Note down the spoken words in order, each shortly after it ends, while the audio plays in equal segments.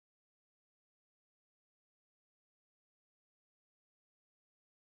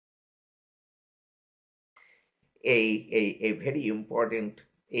a very important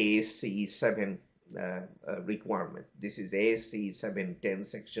ASCE 7 requirement. This is ASCE 710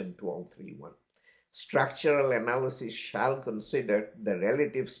 section 1231. Structural analysis shall consider the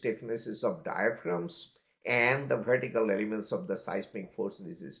relative stiffnesses of diaphragms and the vertical elements of the seismic force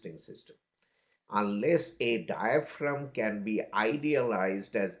resisting system. Unless a diaphragm can be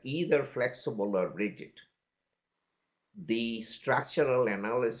idealized as either flexible or rigid, the structural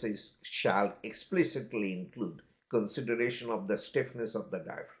analysis shall explicitly include consideration of the stiffness of the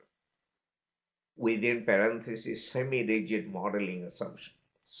diaphragm, within parentheses semi-rigid modeling assumption.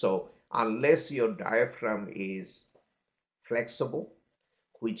 So unless your diaphragm is flexible,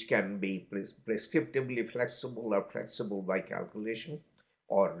 which can be prescriptively flexible or flexible by calculation,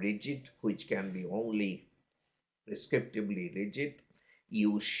 or rigid, which can be only prescriptively rigid,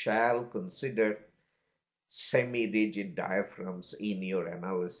 you shall consider semi-rigid diaphragms in your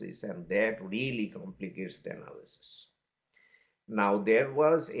analysis, and that really complicates the analysis. Now, there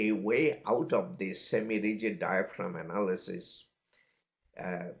was a way out of this semi-rigid diaphragm analysis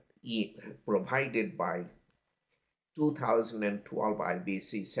provided by 2012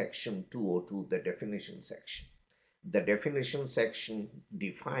 IBC section 202, the definition section. The definition section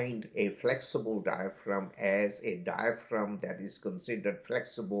defined a flexible diaphragm as a diaphragm that is considered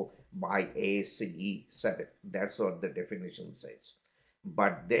flexible by ASCE 7. That's what the definition says.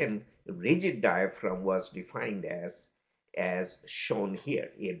 But then rigid diaphragm was defined as shown here.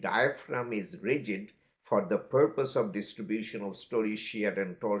 A diaphragm is rigid for the purpose of distribution of story shear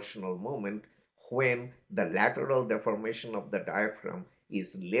and torsional moment when the lateral deformation of the diaphragm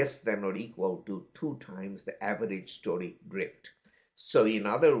is less than or equal to 2 times the average story drift. So in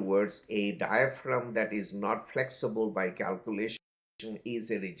other words, a diaphragm that is not flexible by calculation is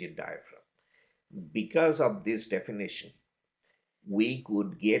a rigid diaphragm. Because of this definition, we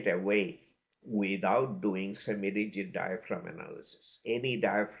could get away without doing semi-rigid diaphragm analysis. Any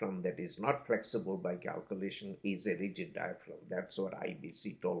diaphragm that is not flexible by calculation is a rigid diaphragm. That's what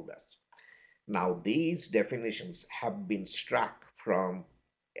IBC told us. Now, these definitions have been struck from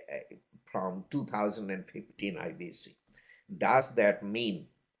 2015 IBC. Does that mean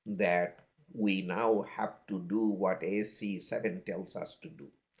that we now have to do what ASCE 7 tells us to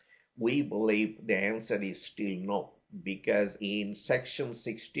do? We believe the answer is still no, because in section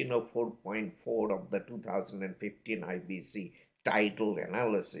 1604.4 of the 2015 IBC titled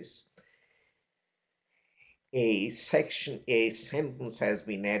analysis, a sentence has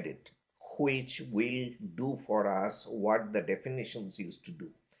been added which will do for us what the definitions used to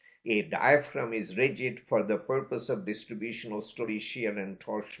do. A diaphragm is rigid for the purpose of distribution of story shear and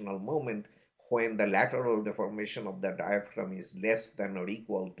torsional moment when the lateral deformation of the diaphragm is less than or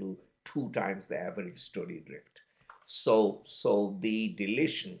equal to 2 times the average story drift. So the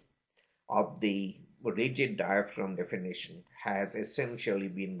deletion of the rigid diaphragm definition has essentially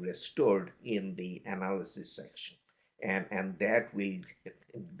been restored in the analysis section, and that will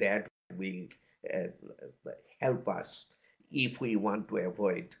help us if we want to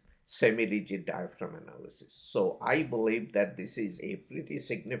avoid semi-rigid diaphragm analysis. So I believe that this is a pretty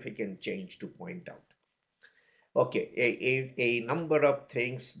significant change to point out. Okay, a number of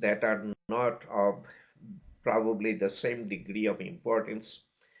things that are not of probably the same degree of importance.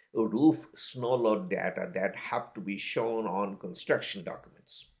 Roof snow load data that have to be shown on construction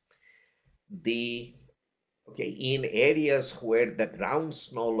documents. In areas where the ground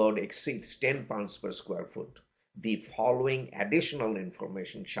snow load exceeds 10 pounds per square foot, the following additional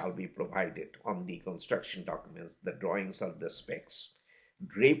information shall be provided on the construction documents, the drawings or the specs.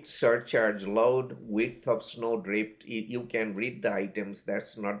 Drift surcharge load, width of snow drift. You can read the items.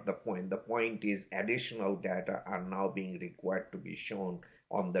 That's not the point. The point is additional data are now being required to be shown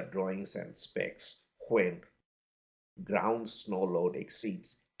on the drawings and specs when ground snow load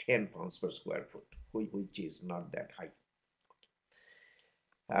exceeds 10 pounds per square foot, which is not that high.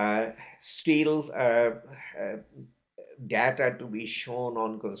 Still, data to be shown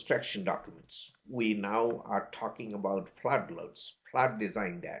on construction documents. We now are talking about flood loads, flood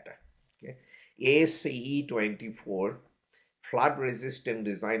design data. Okay. ASCE 24, flood resistant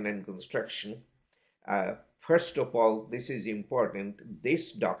design and construction. First of all, this is important.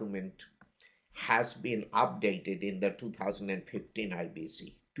 This document has been updated in the 2015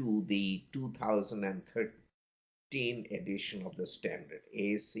 IBC to the 2013 edition of the standard.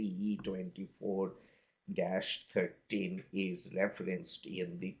 ASCE 24-13 is referenced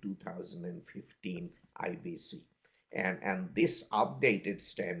in the 2015 IBC. And this updated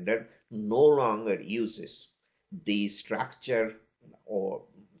standard no longer uses the structure or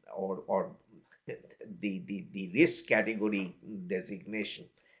the risk category designation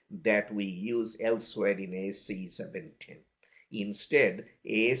that we use elsewhere in ASCE 710. Instead,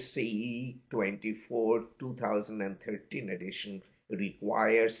 ASCE 24 2013 edition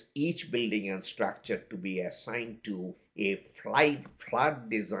requires each building and structure to be assigned to a flood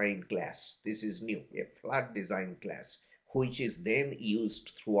design class. This is new, a flood design class, which is then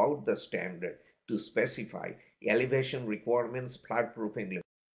used throughout the standard to specify elevation requirements, flood proofing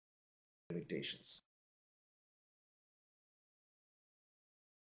limitations.